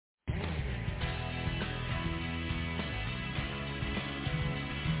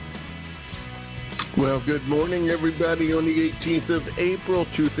Well, good morning, everybody, on the 18th of April,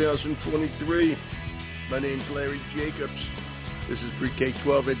 2023. My name's Larry Jacobs. This is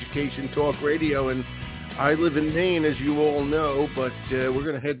Pre-K-12 Education Talk Radio, and I live in Maine, as you all know, but we're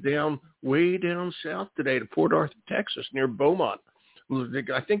going to head way down south today to Port Arthur, Texas, near Beaumont.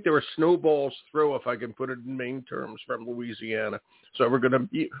 I think there were snowballs throw, if I can put it in Maine terms, from Louisiana. So we're going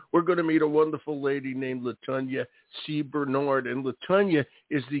to meet a wonderful lady named LaTonya C. Bernard, and LaTonya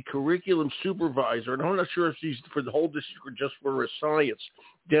is the curriculum supervisor, and I'm not sure if she's for the whole district or just for her science,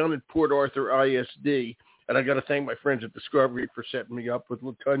 down at Port Arthur ISD. And I got to thank my friends at Discovery for setting me up with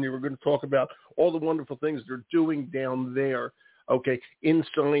LaTonya. We're going to talk about all the wonderful things they're doing down there. Okay, in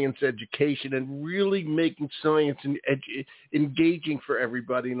science education and really making science and engaging for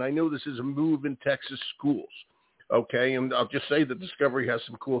everybody. And I know this is a move in Texas schools, okay? And I'll just say that Discovery has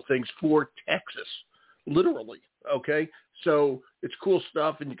some cool things for Texas, literally, okay? So it's cool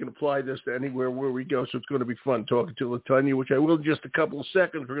stuff, and you can apply this to anywhere where we go. So it's going to be fun talking to LaTonya, which I will in just a couple of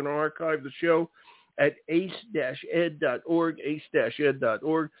seconds. We're going to archive the show at ace-ed.org,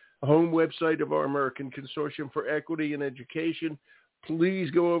 ace-ed.org. Home website of our American Consortium for Equity in Education. Please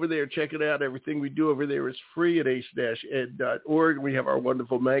go over there, check it out. Everything we do over there is free at ace-ed.org. We have our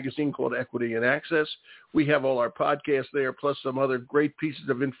wonderful magazine called Equity and Access. We have all our podcasts there, plus some other great pieces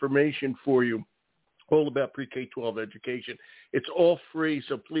of information for you, all about pre-K-12 education. It's all free,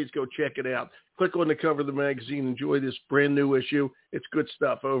 so please go check it out. Click on the cover of the magazine. Enjoy this brand new issue. It's good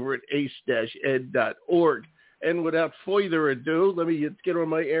stuff over at ace-ed.org. And without further ado, let me get on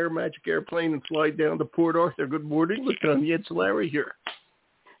my magic airplane and fly down to Port Arthur. Good morning, LaTonya. It's Larry here.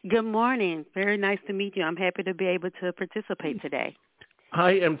 Good morning. Very nice to meet you. I'm happy to be able to participate today.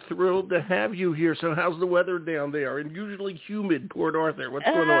 I am thrilled to have you here. So how's the weather down there? And usually humid, Port Arthur. What's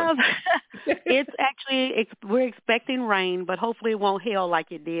going on? It's actually, we're expecting rain, but hopefully it won't hail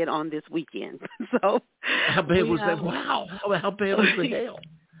like it did on this weekend. So how bad was that? Wow. How bad was the hail?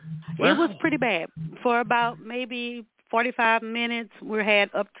 Wow. It was pretty bad. For about maybe 45 minutes, we had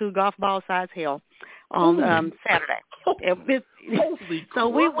up to golf ball size hail on Saturday. So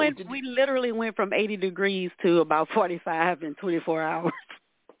we literally went from 80 degrees to about 45 in 24 hours.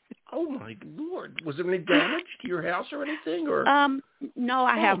 Oh my Lord! Was there any damage to your house or anything? Or no,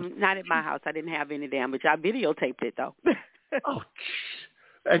 I haven't. Not at my house. I didn't have any damage. I videotaped it though. Oh,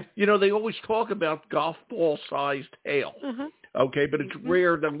 and you know they always talk about golf ball sized hail. Mm-hmm. Okay, but it's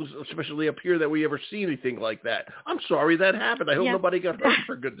rare, especially up here, that we ever see anything like that. I'm sorry that happened. I hope nobody got hurt,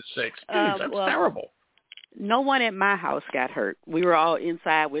 for goodness sakes. Jeez, that's terrible. No one at my house got hurt. We were all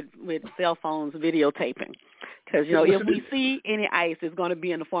inside with cell phones videotaping. Because, you know, if we see any ice, it's going to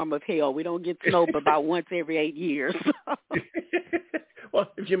be in the form of hail. We don't get snow but about once every 8 years. Well,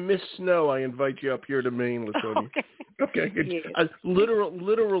 if you miss snow, I invite you up here to Maine, LaTonya. Okay. Yes.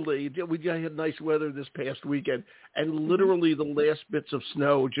 Literally, we had nice weather this past weekend, and literally the last bits of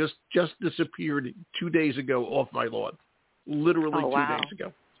snow just disappeared 2 days ago off my lawn. Literally 2 days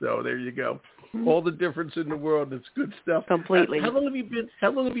ago. So there you go. All the difference in the world. It's good stuff. Completely. How long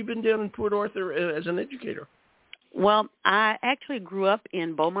have you been down in Port Arthur as an educator? Well, I actually grew up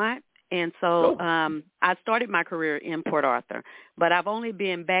in Beaumont. And so I started my career in Port Arthur, but I've only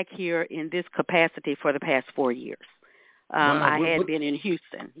been back here in this capacity for the past 4 years. Wow. I had been in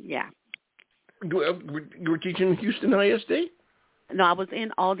Houston, yeah. You were teaching in Houston ISD? No, I was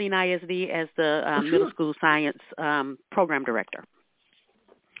in Aldine ISD as the middle school science program director.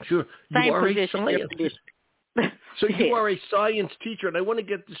 Sure. Same you are position, a science. So you are a science teacher, and I want to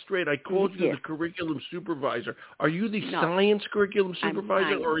get this straight. I called you the curriculum supervisor. Are you the science curriculum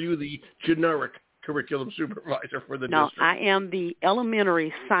supervisor, or are you the generic curriculum supervisor for the district? No, I am the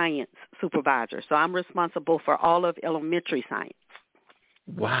elementary science supervisor, so I'm responsible for all of elementary science.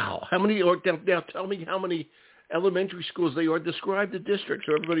 Wow. How many? Now tell me how many elementary schools they are. Describe the district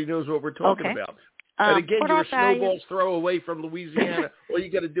so everybody knows what we're talking about. And again, you're a snowball's throw away from Louisiana. All you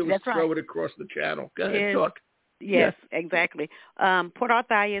got to do is throw it across the channel. Go ahead, talk. Yes, exactly. Port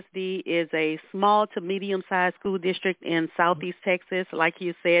Arthur ISD is a small to medium-sized school district in southeast Texas. Like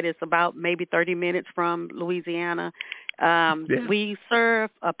you said, it's about maybe 30 minutes from Louisiana. We serve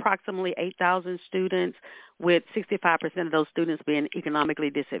approximately 8,000 students, with 65% of those students being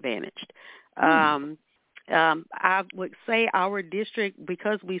economically disadvantaged. I would say our district,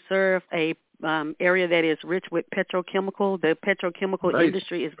 because we serve a area that is rich with petrochemical, the petrochemical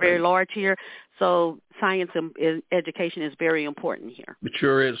industry is very large here, so science and education is very important here. It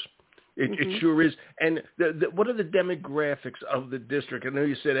sure is. It sure is. And what are the demographics of the district? I know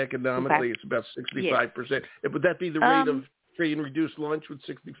you said economically it's about 65%. Would that be the rate of free and reduced lunch with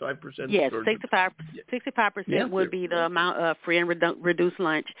 65%? Yes, 65% would be the amount of free and reduced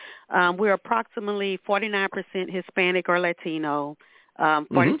lunch. We're approximately 49% Hispanic or Latino,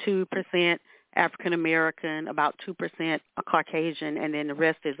 42% African American, about 2% Caucasian, and then the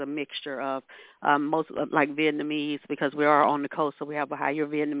rest is a mixture of most like Vietnamese, because we are on the coast, so we have a higher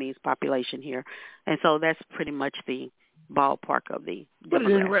Vietnamese population here, and so that's pretty much the ballpark of the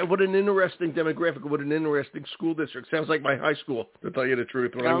demographic. What an interesting demographic. What an interesting school district. Sounds like my high school, to tell you the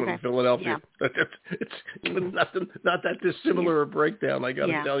truth, when I went to Philadelphia. Yeah. It's not that dissimilar a breakdown, I got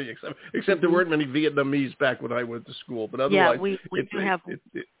to tell you, except there weren't many Vietnamese back when I went to school. But otherwise, we do have.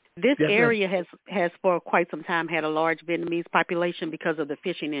 This area has for quite some time had a large Vietnamese population because of the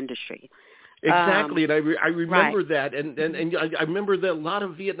fishing industry. Exactly, and I remember that, and I remember that a lot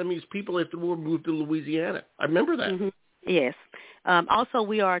of Vietnamese people after the war moved to Louisiana. I remember that. Mm-hmm. Yes. Also,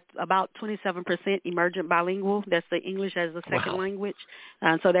 we are about 27% emergent bilingual. That's the English as a second language.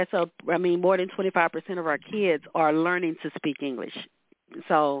 So that's more than 25% of our kids are learning to speak English.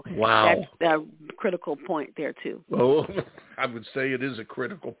 So that's a critical point there too. Well, I would say it is a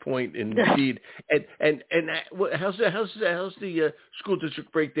critical point indeed. and how's the school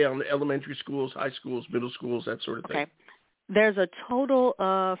district breakdown? Elementary schools, high schools, middle schools, that sort of thing. Okay. There's a total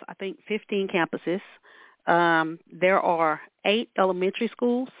of, I think, 15 campuses. There are 8 elementary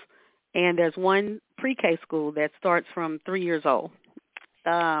schools, and there's one pre-K school that starts from 3 years old.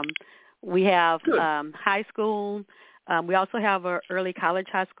 We have high school. We also have an early college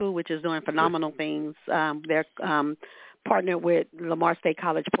high school, which is doing phenomenal things. They're partnered with Lamar State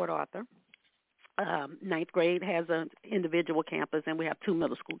College, Port Arthur. 9th grade has an individual campus, and we have 2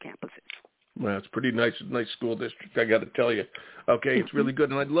 middle school campuses. Well, it's pretty nice school district, I got to tell you. Okay, it's really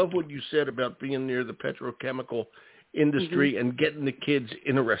good. And I love what you said about being near the petrochemical industry and getting the kids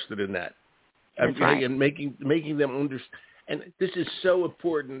interested in that. That's right. And making them understand. And this is so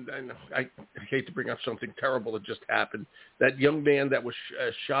important. And I hate to bring up something terrible that just happened. That young man that was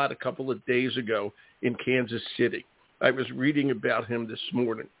shot a couple of days ago in Kansas City. I was reading about him this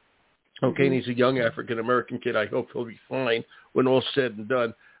morning. Okay, and he's a young African-American kid. I hope he'll be fine when all's said and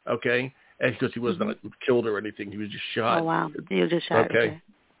done. Okay. And because he was not killed or anything, he was just shot. Oh, wow. He was just shot. Okay.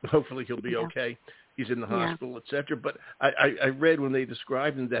 Hopefully he'll be okay. He's in the hospital, et cetera. But I read when they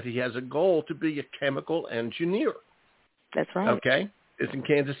described him that he has a goal to be a chemical engineer. That's right. Okay? It's in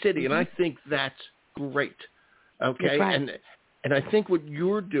Kansas City, and I think that's great. Okay? That's right. And I think what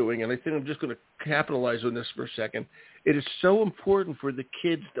you're doing, and I think I'm just going to capitalize on this for a second, it is so important for the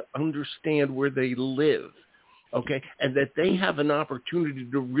kids to understand where they live. Okay, and that they have an opportunity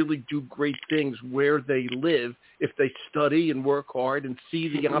to really do great things where they live if they study and work hard and see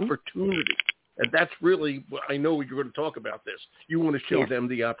the opportunity. And that's really, I know you're going to talk about this. You want to show them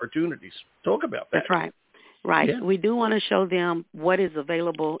the opportunities. Talk about that. That's right. Right. Yeah. We do want to show them what is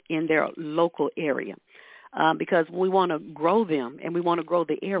available in their local area because we want to grow them and we want to grow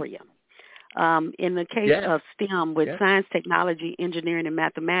the area. In the case of STEM with science, technology, engineering, and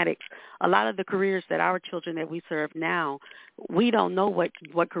mathematics, a lot of the careers that our children that we serve now, we don't know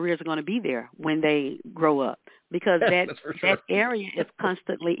what careers are going to be there when they grow up because that area is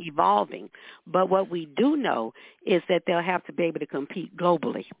constantly evolving. But what we do know is that they'll have to be able to compete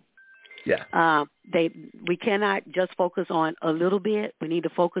globally. Yeah. We cannot just focus on a little bit. We need to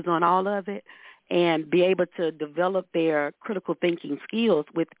focus on all of it and be able to develop their critical thinking skills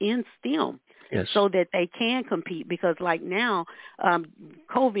within STEM so that they can compete. Because like now,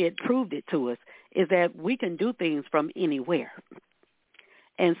 COVID proved it to us, is that we can do things from anywhere.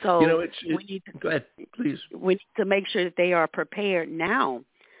 And so we need to, go ahead, please. We need to make sure that they are prepared now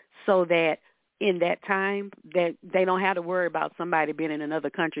so that in that time that they don't have to worry about somebody being in another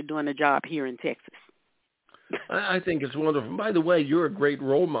country doing a job here in Texas. I think it's wonderful. By the way, you're a great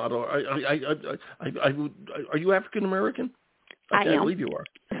role model. Are you African American? Okay, I am. I believe you are.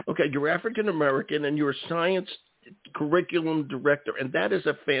 Okay, you're African American, and you're a science curriculum director, and that is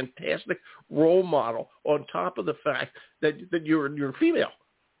a fantastic role model. On top of the fact that you're female.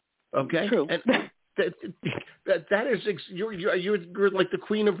 Okay, true. And that is you're like the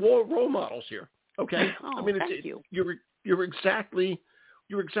queen of role models here. Okay, oh, I mean, thank you. You're exactly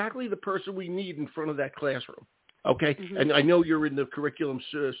the person we need in front of that classroom. Okay, and I know you're in the curriculum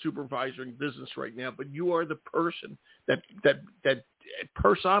supervisoring business right now, but you are the person that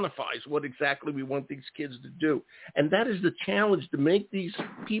personifies what exactly we want these kids to do, and that is the challenge to make these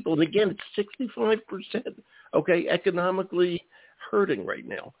people. And again, it's 65%. Okay, economically hurting right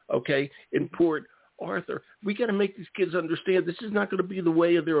now. Okay, in Port Arthur, we got to make these kids understand this is not going to be the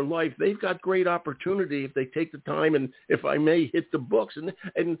way of their life. They've got great opportunity if they take the time and, if I may, hit the books.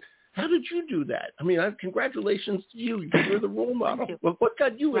 And How did you do that? I mean, congratulations to you. You're the role model. Well, what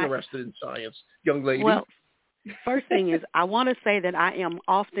got you interested in science, young lady? Well, first thing is I want to say that I am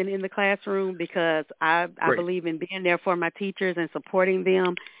often in the classroom because I believe in being there for my teachers and supporting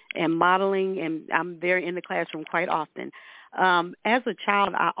them and modeling, and I'm there in the classroom quite often. As a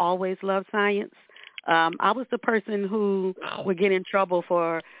child, I always loved science. I was the person who would get in trouble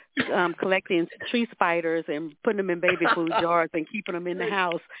for collecting tree spiders and putting them in baby food jars and keeping them in the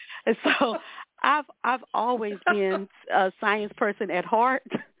house. And so I've always been a science person at heart.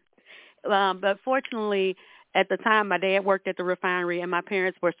 But fortunately, at the time, my dad worked at the refinery, and my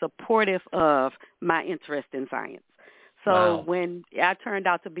parents were supportive of my interest in science. So when I turned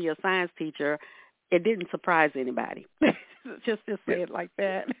out to be a science teacher, it didn't surprise anybody. just to say it like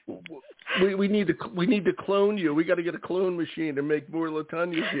that. We need to clone you. We got to get a clone machine to make more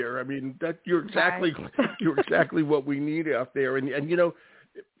Latanyas here. I mean, you're exactly what we need out there. And you know,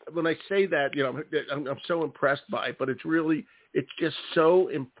 when I say that, you know, I'm so impressed by it. But it's just so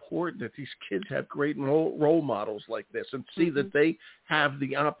important that these kids have great role models like this and see that they have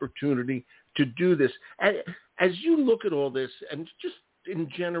the opportunity to do this. As you look at all this, and just in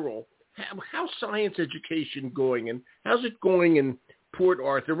general, how's science education going, and how's it going in Port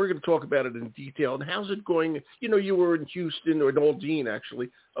Arthur? We're going to talk about it in detail. And how's it going? You know, you were in Houston or in Aldine, actually.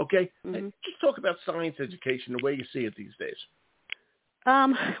 Okay, just talk about science education, the way you see it these days.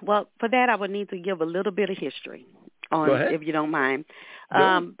 Well, for that, I would need to give a little bit of history on, if you don't mind.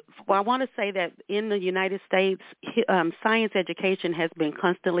 Well, I want to say that in the United States, science education has been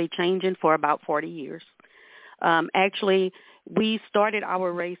constantly changing for about 40 years. Actually, we started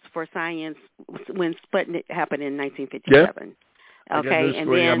our race for science when Sputnik happened in 1957. Yeah. Okay,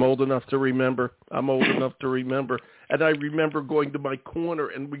 and then I'm old enough to remember. And I remember going to my corner,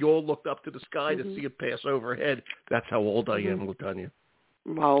 and we all looked up to the sky to see it pass overhead. That's how old I am, Latanya.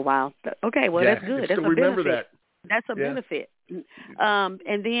 Oh, wow. Okay, well, that's good. That's a remember benefit. That's a benefit.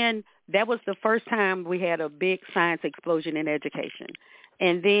 And then that was the first time we had a big science explosion in education.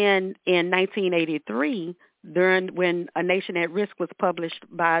 And then in 1983, when A Nation at Risk was published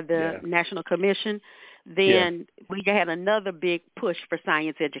by the National Commission, then we had another big push for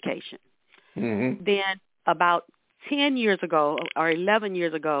science education. Then about 10 years ago or 11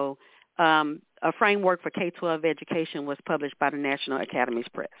 years ago, a framework for K-12 education was published by the National Academies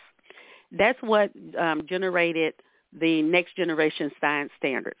Press. That's what generated the next generation science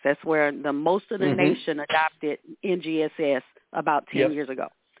standards. That's where the most of the nation adopted NGSS about 10 years ago.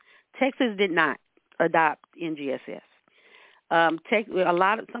 Texas did not adopt NGSS.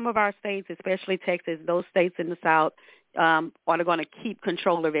 Some of our states, especially Texas, those states in the South, are going to keep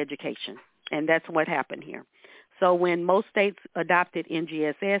control of education, and that's what happened here. So when most states adopted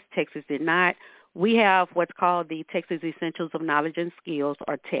NGSS, Texas did not. We have what's called the Texas Essentials of Knowledge and Skills,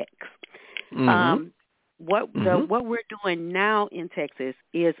 or TEKS. What we're doing now in Texas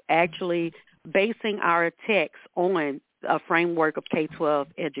is actually basing our TEKS on a framework of K-12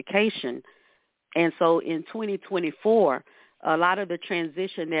 education. And so in 2024, a lot of the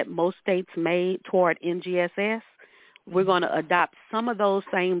transition that most states made toward NGSS, we're going to adopt some of those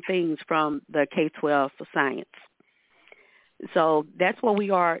same things from the K-12 science. So that's where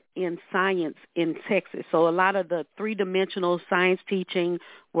we are in science in Texas. So a lot of the three-dimensional science teaching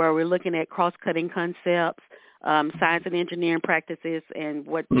where we're looking at cross-cutting concepts, science and engineering practices, and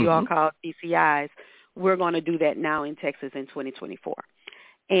what you all call DCIs, we're going to do that now in Texas in 2024.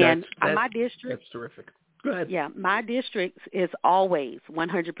 And my district... That's terrific. Go ahead. Yeah, my district is always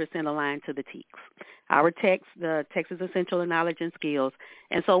 100% aligned to the TEKS. Our TEKS, the Texas Essential Knowledge and Skills.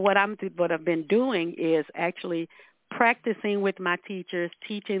 And so what I've been doing is actually practicing with my teachers,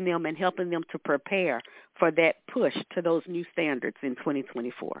 teaching them and helping them to prepare for that push to those new standards in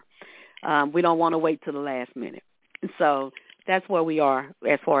 2024. We don't want to wait till the last minute. So that's where we are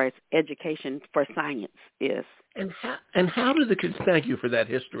as far as education for science is. And how do the kids, thank you for that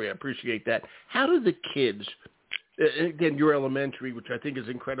history, I appreciate that. How do the kids, again, you're elementary, which I think is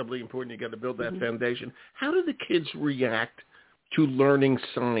incredibly important, you got to build that foundation. How do the kids react to learning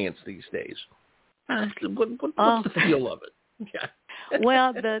science these days? What's the feel of it? Yeah.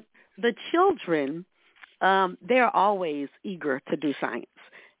 Well, the children, they're always eager to do science.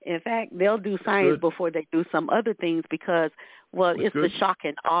 In fact, they'll do science before they do some other things because, well, it's the shock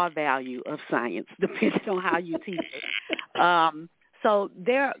and awe value of science, depending on how you teach it. So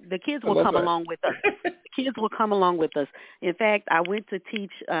the kids will come along with us. Kids will come along with us. In fact, I went to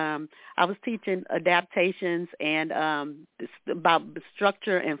teach, I was teaching adaptations and about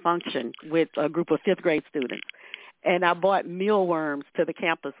structure and function with a group of fifth grade students. and I brought mealworms to the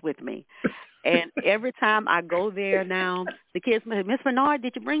campus with me. And every time I go there now, the kids say, Miss Bernard,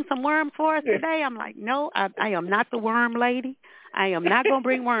 did you bring some worms for us today? I'm like, no, I am not the worm lady. I am not going to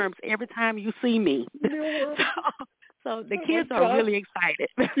bring worms every time you see me. So the kids are really excited.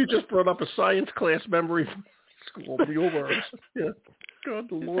 You just brought up a science class memory from school, mealworms. Yeah. God,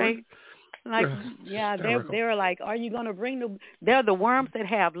 the Lord. They were like, are you going to bring they're the worms that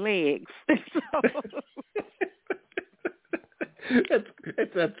have legs.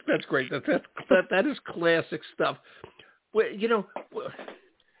 That's great. That is classic stuff. Well,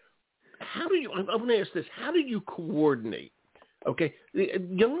 how do you? I'm going to ask this: how do you coordinate? Okay, the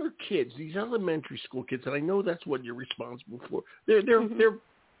younger kids, these elementary school kids, and I know that's what you're responsible for. They're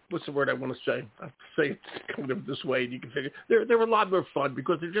what's the word I want to say? I'll say it kind of this way, and you can figure they're a lot more fun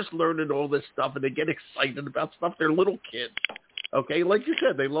because they're just learning all this stuff and they get excited about stuff. They're little kids. Okay, like you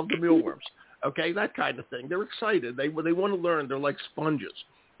said, they love the mealworms. Okay, that kind of thing. They're excited. They want to learn. They're like sponges.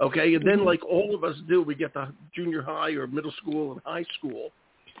 Okay, and then like all of us do, we get to junior high or middle school and high school.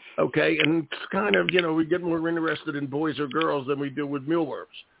 Okay, and it's kind of, we get more interested in boys or girls than we do with mealworms.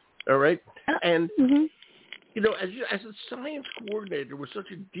 All right, and as a science coordinator with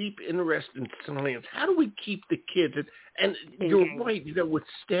such a deep interest in science, how do we keep the kids? And you're right, with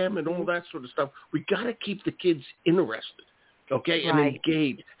STEM and all that sort of stuff, we got to keep the kids interested. Okay, and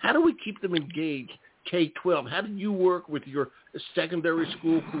engaged. How do we keep them engaged? K-12. How do you work with your secondary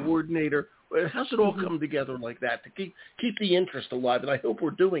school coordinator? How's it all come together like that to keep the interest alive? And I hope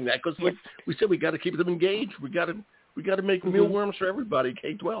we're doing that because, like we said, we got to keep them engaged. We got to make mealworms for everybody.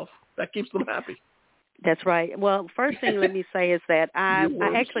 K-12. That keeps them happy. That's right. Well, first thing let me say is that I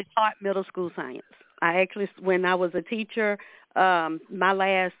actually taught middle school science. When I was a teacher, my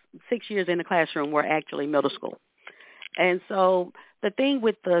last 6 years in the classroom were actually middle school. And so the thing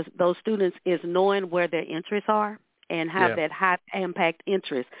with those students is knowing where their interests are and have that high impact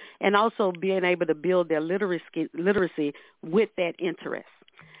interest, and also being able to build their literacy with that interest.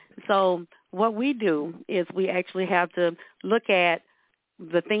 So what we do is we actually have to look at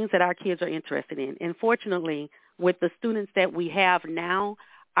the things that our kids are interested in. And fortunately, with the students that we have now,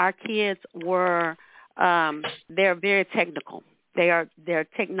 our kids they're very technical. They're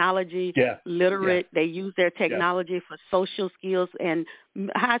technology literate. Yeah. They use their technology for social skills, and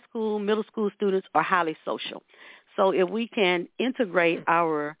high school, middle school students are highly social. So if we can integrate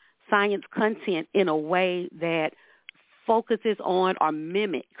our science content in a way that focuses on or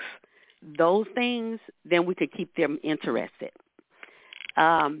mimics those things, then we could keep them interested.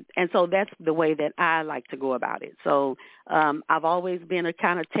 And so that's the way that I like to go about it. So I've always been a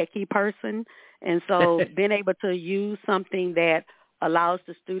kind of techie person, and so being able to use something that allows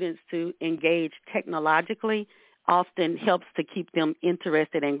the students to engage technologically often helps to keep them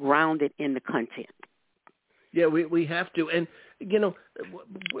interested and grounded in the content. Yeah, we have to. And,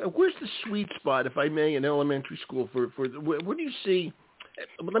 where's the sweet spot, if I may, in elementary school for what do you see?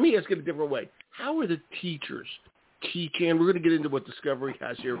 Let me ask it a different way. How are the teachers teaching? And we're going to get into what Discovery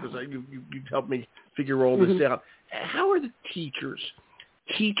has here because you've helped me figure all this out. How are the teachers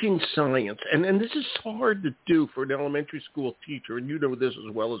teaching science? And this is hard to do for an elementary school teacher, and you know this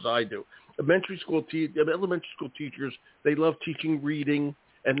as well as I do. Elementary school teachers, they love teaching reading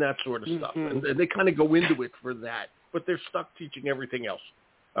and that sort of stuff. And they kind of go into it for that, but they're stuck teaching everything else.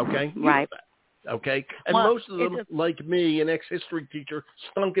 Okay? Right. Okay? And most of them, like me, an ex-history teacher,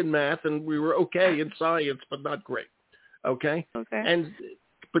 stunk in math, and we were okay in science, but not great. Okay?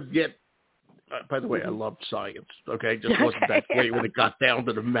 But yet, by the way, I loved science. Okay? Just wasn't that great when it got down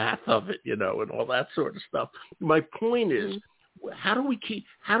to the math of it, and all that sort of stuff. My point is, how do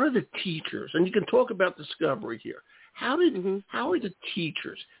the teachers, and you can talk about Discovery here, how are the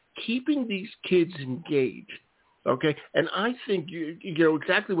teachers keeping these kids engaged? Okay, and I think you know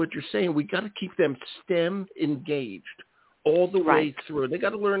exactly what you're saying. We got to keep them STEM engaged all the way through. They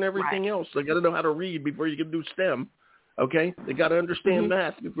got to learn everything else. They got to know how to read before you can do STEM. Okay, they got to understand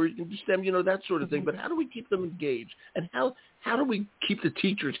math before you can do STEM. That sort of thing. But how do we keep them engaged? And how do we keep the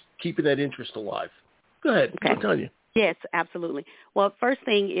teachers keeping that interest alive? Go ahead. Okay. I'll tell you. Yes, absolutely. Well, first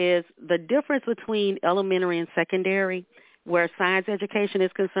thing is the difference between elementary and secondary, where science education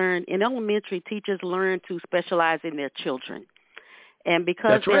is concerned. In elementary, teachers learn to specialize in their children. And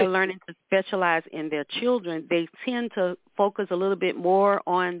because they're learning to specialize in their children, they tend to focus a little bit more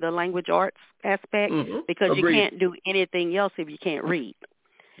on the language arts aspect because you can't do anything else if you can't read.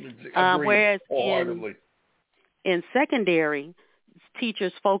 Whereas in secondary,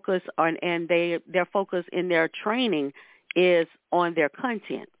 teachers focus on, and their focus in their training is on their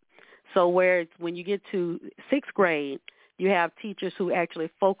content. So whereas when you get to sixth grade, you have teachers who actually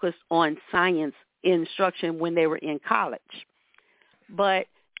focus on science instruction when they were in college. But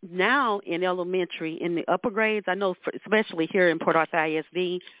now in elementary, in the upper grades, I know especially here in Port Arthur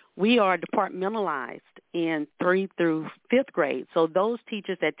ISD, we are departmentalized in 3 through 5th grade. So those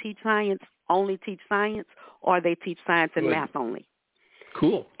teachers that teach science only teach science, or they teach science and math only.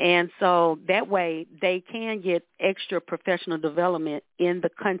 Cool. And so that way they can get extra professional development in the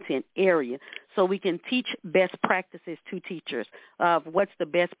content area. So we can teach best practices to teachers of what's the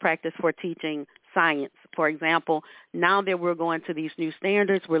best practice for teaching science. For example, now that we're going to these new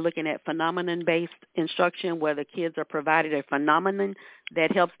standards, we're looking at phenomenon-based instruction where the kids are provided a phenomenon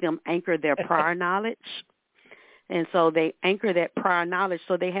that helps them anchor their prior knowledge. And so they anchor that prior knowledge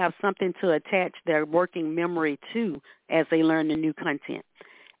so they have something to attach their working memory to as they learn the new content.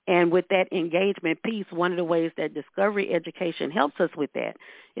 And with that engagement piece, one of the ways that discovery education helps us with that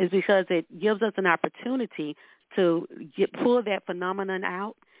is because it gives us an opportunity to pull that phenomenon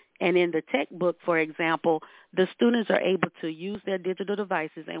out. And in the tech book, for example, the students are able to use their digital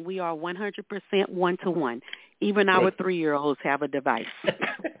devices, and we are 100% one-to-one. Even our 3-year-olds have a device.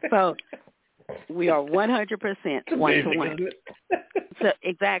 So we are 100% one-to-one. So,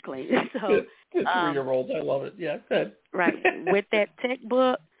 exactly. So, the 3-year-olds, I love it. Yeah, good. Right. With that tech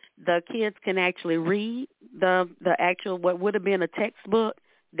book, the kids can actually read the actual, what would have been a textbook.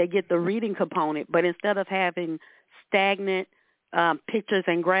 They get the reading component, but instead of having stagnant pictures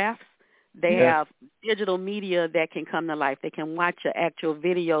and graphs, they have digital media that can come to life. They can watch an actual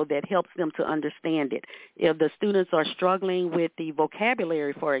video that helps them to understand it. If the students are struggling with the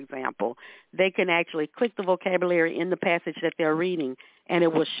vocabulary, for example, they can actually click the vocabulary in the passage that they're reading, and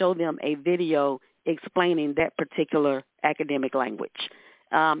it will show them a video explaining that particular academic language.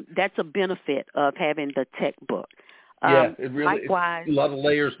 That's a benefit of having the tech book. It really likewise, a lot of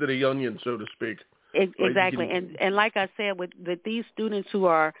layers to the onion, so to speak. Exactly. And like I said, with these students who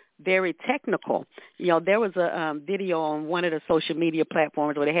are very technical, there was a video on one of the social media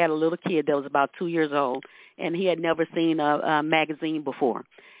platforms where they had a little kid that was about 2 years old, and he had never seen a magazine before.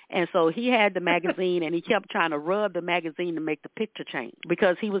 And so he had the magazine, and he kept trying to rub the magazine to make the picture change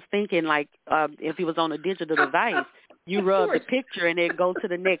because he was thinking like if he was on a digital device, you rub the picture and it goes to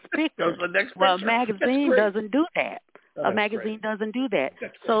the next picture. Goes to the next well, picture. A magazine doesn't do that. A magazine doesn't do that.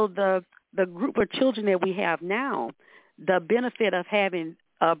 So the group of children that we have now, the benefit of having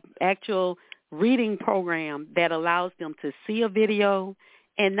an actual reading program that allows them to see a video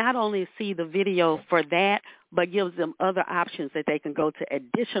and not only see the video for that, but gives them other options that they can go to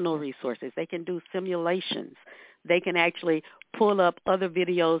additional resources. They can do simulations. They can actually pull up other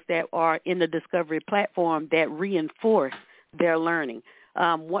videos that are in the Discovery platform that reinforce their learning.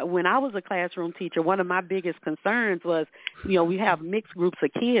 When I was a classroom teacher, one of my biggest concerns was, we have mixed groups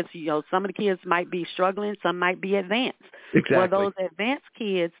of kids. Some of the kids might be struggling, some might be advanced. Exactly. Well, those advanced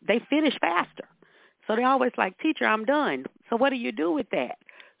kids, they finish faster. So they're always like, teacher, I'm done. So what do you do with that?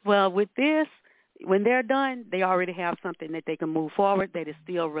 Well, with this, when they're done, they already have something that they can move forward that is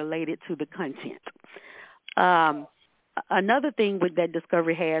still related to the content. Another thing that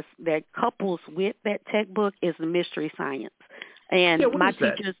Discovery has that couples with that tech book is the mystery science. And what my is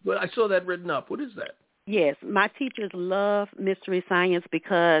that? teachers, Well, I saw that written up. What is that? Yes, my teachers love mystery science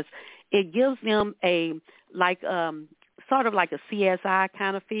because it gives them sort of like a CSI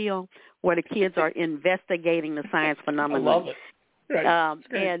kind of feel where the kids are investigating the science phenomenon. I love it. Right.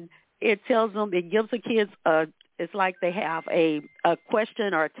 And it tells them, it gives the kids it's like they have a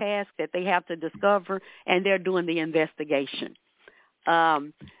question or a task that they have to discover, and they're doing the investigation.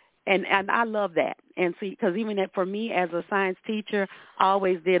 And I love that. And see, because even for me as a science teacher, I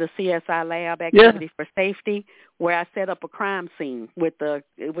always did a CSI lab activity for safety where I set up a crime scene with the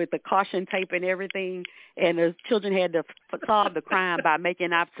caution tape and everything, and the children had to solve the crime by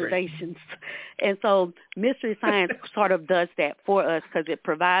making observations. And so mystery science sort of does that for us because it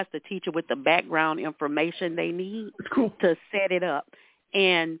provides the teacher with the background information they need to set it up.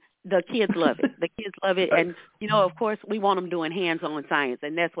 And the kids love it. The kids love it. And, of course, we want them doing hands-on science,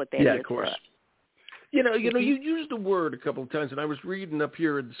 and that's what that is of course. for us. You used the word a couple of times, and I was reading up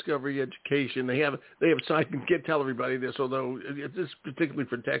here at Discovery Education. They have a site. I can't tell everybody this, although it's particularly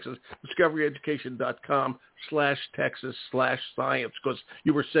for Texas, discoveryeducation.com/Texas/science, because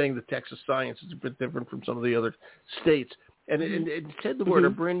you were saying the Texas science is a bit different from some of the other states. And it said the word, a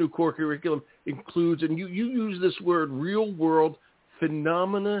brand new core curriculum includes, and you use this word, real-world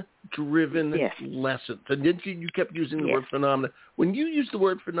phenomena-driven lessons. And then you kept using the word phenomena. When you use the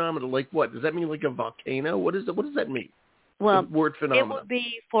word phenomena, like what? Does that mean like a volcano? What does that mean? Well, the word phenomena. It would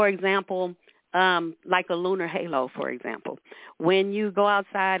be, for example, like a lunar halo, for example. When you go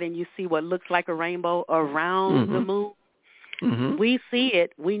outside and you see what looks like a rainbow around the moon, We see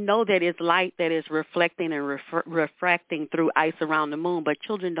it. We know that it's light that is reflecting and refracting through ice around the moon, but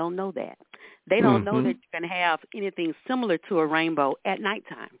children don't know that. They don't know that you can have anything similar to a rainbow at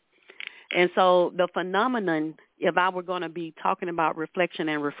nighttime. And so the phenomenon, if I were going to be talking about reflection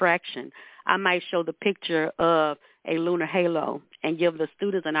and refraction, I might show the picture of a lunar halo and give the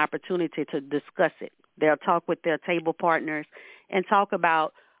students an opportunity to discuss it. They'll talk with their table partners and talk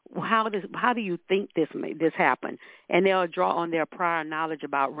about how do you think this happened, and they'll draw on their prior knowledge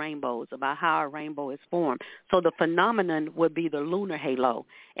about rainbows, about how a rainbow is formed. So the phenomenon would be the lunar halo,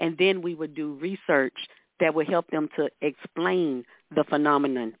 and then we would do research that would help them to explain the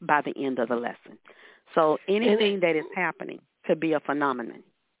phenomenon by the end of the lesson. So anything that is happening could be a phenomenon.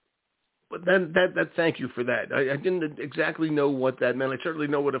 But that thank you for that. I didn't exactly know what that meant. I certainly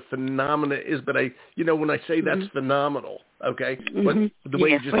know what a phenomena is, but when I say that's phenomenal, okay, but the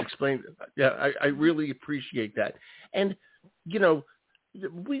way you just explained it, I really appreciate that. And,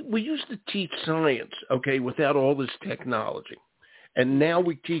 we used to teach science, okay, without all this technology. And now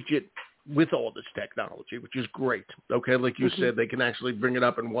we teach it with all this technology, which is great. Okay, like you said, they can actually bring it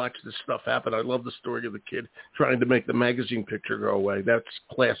up and watch this stuff happen. I love the story of the kid trying to make the magazine picture go away. That's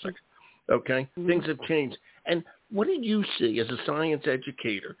classic. Okay, things have changed. And what did you see as a science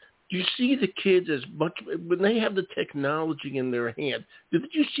educator? Do you see the kids as much, when they have the technology in their hand, did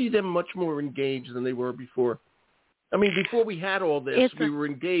you see them much more engaged than they were before? I mean, before we had all this, we were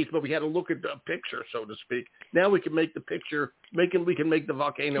engaged, but we had to look at the picture, so to speak. Now we can make the picture, we can make the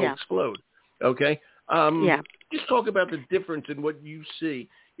volcano explode. Okay? Just talk about the difference in what you see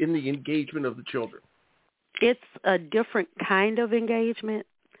in the engagement of the children. It's a different kind of engagement.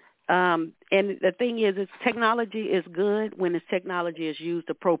 And the thing is technology is good when this technology is used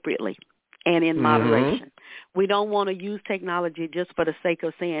appropriately and in moderation. We don't want to use technology just for the sake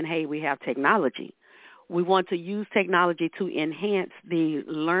of saying, hey, we have technology. We want to use technology to enhance the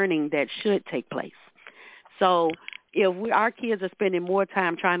learning that should take place. So if our kids are spending more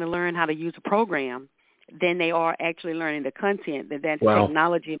time trying to learn how to use a program than they are actually learning the content, that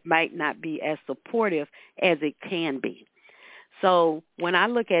technology might not be as supportive as it can be. So when I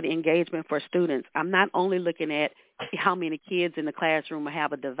look at engagement for students, I'm not only looking at how many kids in the classroom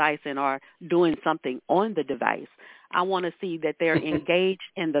have a device and are doing something on the device. I want to see that they're engaged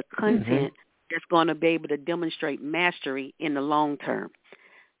in the content that's going to be able to demonstrate mastery in the long term.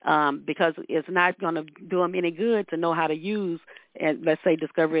 Because it's not going to do them any good to know how to use, let's say,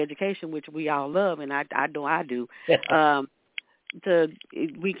 discovery education, which we all love, and I do.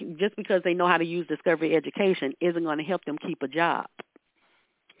 Just because they know how to use discovery education isn't going to help them keep a job.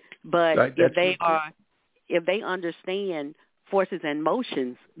 But if they understand forces and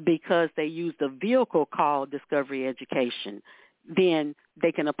motions because they use the vehicle called discovery education, then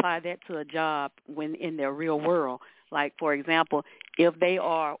they can apply that to a job when in their real world. Like, for example, if they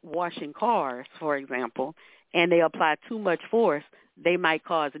are washing cars, for example, and they apply too much force, they might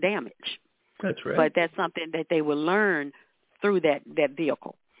cause damage. That's right. But that's something that they will learn through that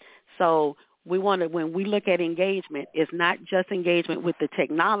vehicle. So when we look at engagement, it's not just engagement with the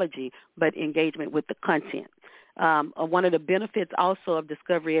technology, but engagement with the content. One of the benefits also of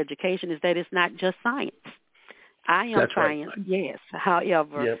discovery education is that it's not just science. I am science, yes.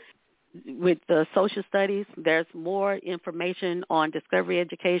 However, with the social studies, there's more information on discovery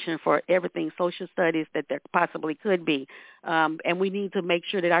education for everything social studies that there possibly could be. And we need to make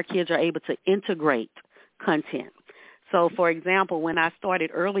sure that our kids are able to integrate content. So, for example, when I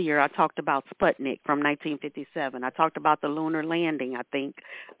started earlier, I talked about Sputnik from 1957. I talked about the lunar landing, I think,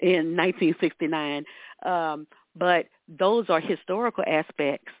 in 1969. But those are historical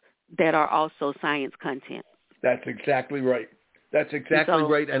aspects that are also science content. That's exactly right. That's exactly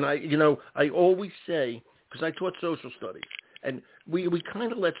right. And I always say, because I taught social studies, and we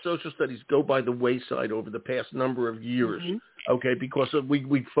kind of let social studies go by the wayside over the past number of years, okay, because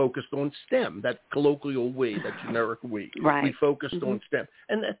we focused on STEM, that colloquial we, that generic we. Right. We focused on STEM.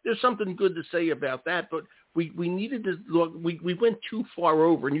 And there's something good to say about that, but we needed to look, we went too far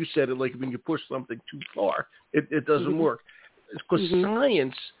over, and you said it like when you push something too far, it doesn't work. Because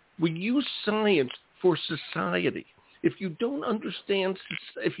science, we use science for society. If you don't understand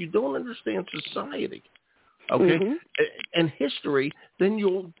society, okay, and history,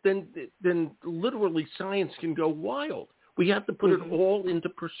 then literally science can go wild. We have to put it all into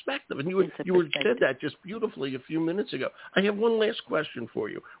perspective. And you said that just beautifully a few minutes ago. I have one last question for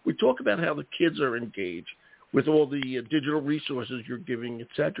you. We talk about how the kids are engaged with all the digital resources you're giving, et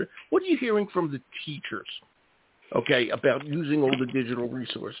cetera. What are you hearing from the teachers, okay, about using all the digital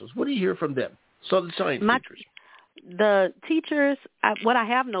resources? What do you hear from them? So the science teachers. The teachers, what I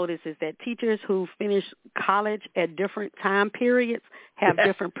have noticed is that teachers who finish college at different time periods have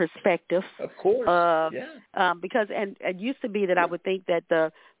different perspectives. Of course, because it used to be that I would think that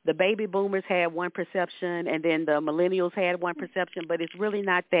the baby boomers had one perception and then the millennials had one perception, but it's really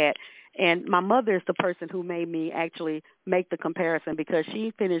not that. And my mother is the person who made me actually make the comparison because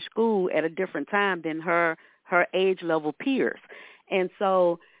she finished school at a different time than her age level peers. And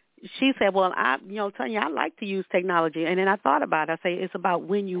so she said, well, Tanya, I like to use technology. And then I thought about it. I say, it's about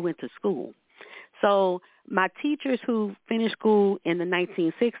when you went to school. So my teachers who finished school in the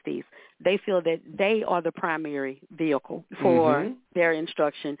 1960s, they feel that they are the primary vehicle for their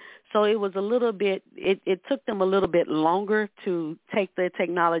instruction. So it was a little bit, it took them a little bit longer to take the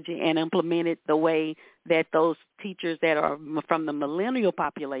technology and implement it the way that those teachers that are from the millennial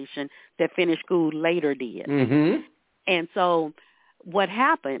population that finished school later did. And so what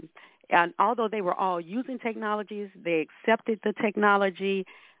happened, and although they were all using technologies, they accepted the technology.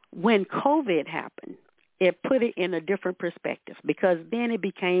 When COVID happened, it put it in a different perspective because then it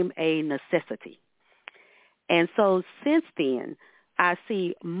became a necessity. And so since then, I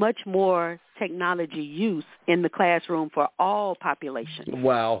see much more technology use in the classroom for all populations.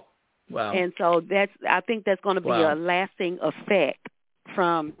 Wow. And so I think that's going to be a lasting effect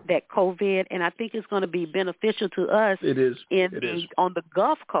from that COVID, and I think it's going to be beneficial to us on the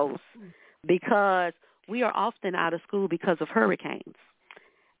Gulf Coast because we are often out of school because of hurricanes.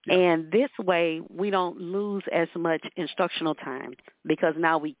 Yeah. And this way we don't lose as much instructional time because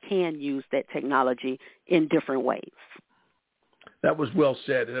now we can use that technology in different ways. That was well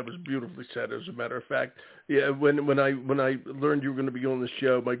said. That was beautifully said, as a matter of fact. Yeah, when I learned you were going to be on the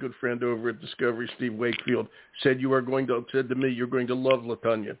show, my good friend over at Discovery, Steve Wakefield, said to me, you're going to love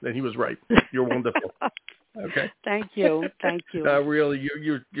LaTanya, and he was right. You're wonderful. Okay. Thank you. Really,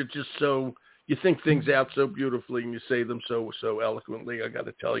 you're just so, you think things out so beautifully, and you say them so eloquently. I got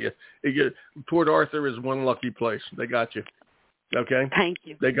to tell you, Port Arthur is one lucky place. They got you. Okay. Thank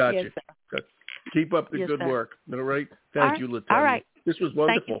you. They got you. Sir. Good. Keep up the good work. All right. Thank you, LaTanya. All right. This was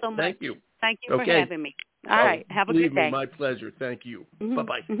wonderful. Thank you so much. Thank you. Thank you for having me. All right. Have a good day. My pleasure. Thank you.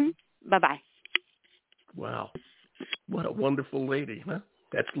 Bye-bye. Bye-bye. Wow. What a wonderful lady, huh?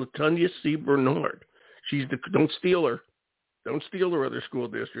 That's LaTanya C. Bernard. Don't steal her. Don't steal her other school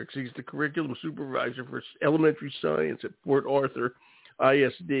districts. She's the curriculum supervisor for elementary science at Port Arthur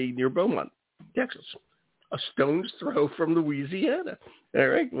ISD near Beaumont, Texas. A stone's throw from Louisiana. All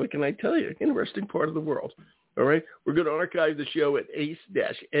right, what can I tell you? Interesting part of the world. All right, we're going to archive the show at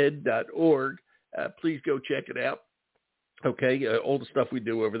ace-ed.org. Please go check it out. Okay, all the stuff we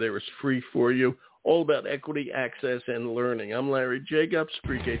do over there is free for you. All about equity, access, and learning. I'm Larry Jacobs,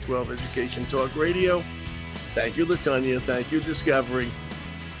 Pre-K-12 Education Talk Radio. Thank you, LaTanya. Thank you, Discovery.